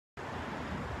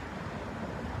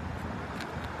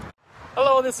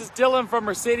Hello, this is Dylan from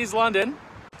Mercedes London.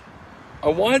 I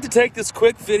wanted to take this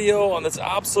quick video on this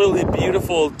absolutely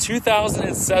beautiful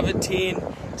 2017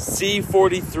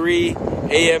 C43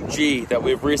 AMG that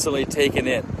we've recently taken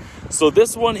in. So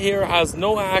this one here has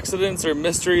no accidents or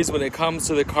mysteries when it comes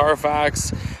to the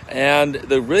Carfax. And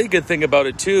the really good thing about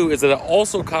it too is that it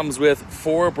also comes with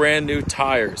 4 brand new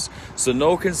tires. So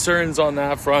no concerns on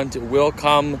that front. It will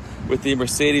come with the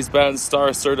Mercedes-Benz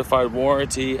Star Certified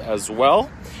warranty as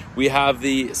well. We have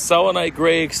the selenite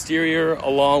gray exterior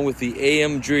along with the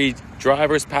AMG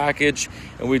driver's package,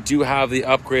 and we do have the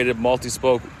upgraded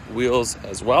multi-spoke wheels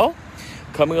as well.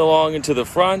 Coming along into the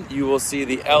front, you will see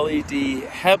the LED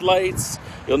headlights.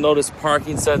 You'll notice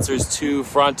parking sensors to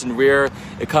front and rear.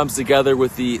 It comes together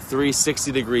with the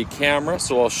 360-degree camera,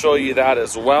 so I'll show you that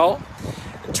as well.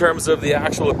 In terms of the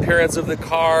actual appearance of the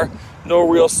car, no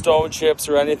real stone chips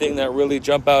or anything that really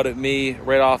jump out at me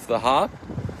right off the hop.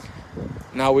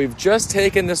 Now, we've just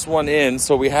taken this one in,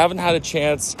 so we haven't had a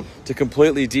chance to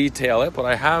completely detail it, but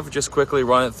I have just quickly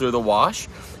run it through the wash.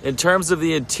 In terms of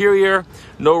the interior,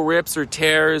 no rips or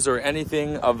tears or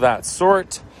anything of that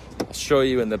sort. I'll show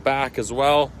you in the back as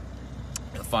well.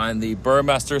 You'll find the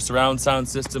Burmester Surround Sound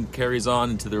system carries on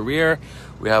into the rear.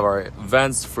 We have our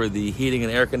vents for the heating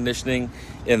and air conditioning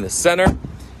in the center.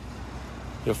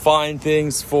 You'll find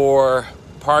things for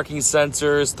parking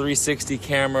sensors, 360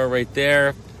 camera right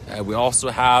there. We also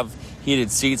have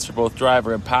heated seats for both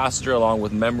driver and passenger, along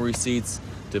with memory seats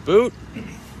to boot.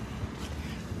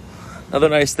 Another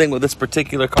nice thing with this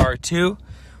particular car too,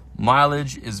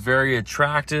 mileage is very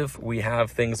attractive. We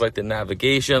have things like the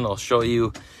navigation. I'll show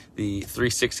you the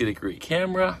 360-degree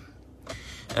camera.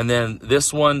 And then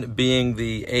this one being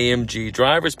the AMG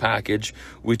driver's package,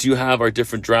 we do have our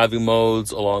different driving modes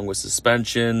along with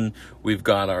suspension. We've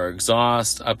got our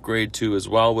exhaust upgrade too as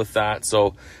well with that.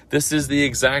 So this is the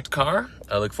exact car.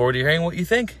 I look forward to hearing what you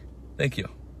think. Thank you.